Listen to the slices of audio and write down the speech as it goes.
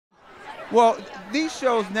Well, these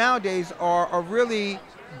shows nowadays are really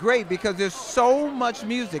great because there's so much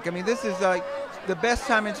music. I mean, this is like the best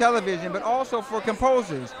time in television, but also for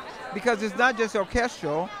composers because it's not just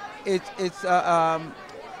orchestral. It's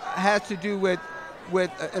has to do with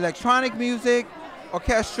electronic music,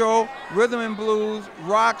 orchestral, rhythm and blues,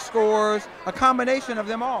 rock scores, a combination of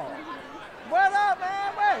them all. What up,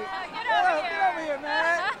 man? Wait. Get over here,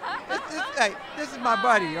 man. Hey, this is my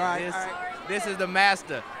buddy, all right? This, all right. this is the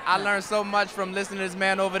master. I learned so much from listening to this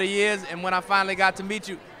man over the years, and when I finally got to meet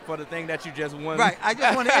you, for the thing that you just won. Right, I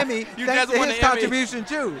just won an Emmy. You thanks just to won his an Emmy. contribution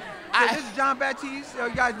too. So this is John Batiste.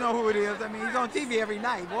 You guys know who it is. I mean, he's on TV every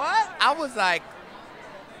night. What? I was like,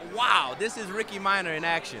 wow, this is Rickey Minor in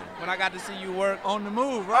action. When I got to see you work. On the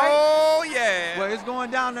move, right? Oh, yeah. Well, it's going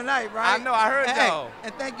down tonight, right? I know, I heard though.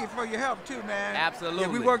 And thank you for your help too, man. Absolutely. Yeah,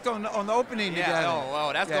 we worked on the opening together. Oh,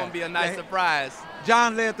 that's going to be a nice surprise.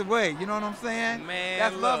 John led the way, you know what I'm saying? Man,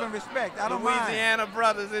 that's look, love and respect. I don't Louisiana mind.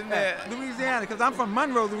 brothers in there. Louisiana, because I'm from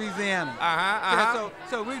Monroe, Louisiana. Uh-huh.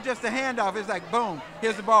 So we're just a handoff. It's like, boom,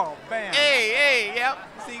 here's the ball, bam. Hey, yep.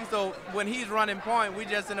 See, so when he's running point, we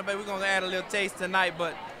just in the bay. We're going to add a little taste tonight,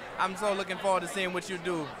 but I'm so looking forward to seeing what you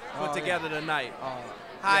do put together tonight.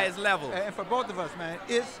 Highest level. And for both of us, man,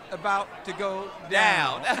 it's about to go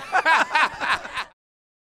down.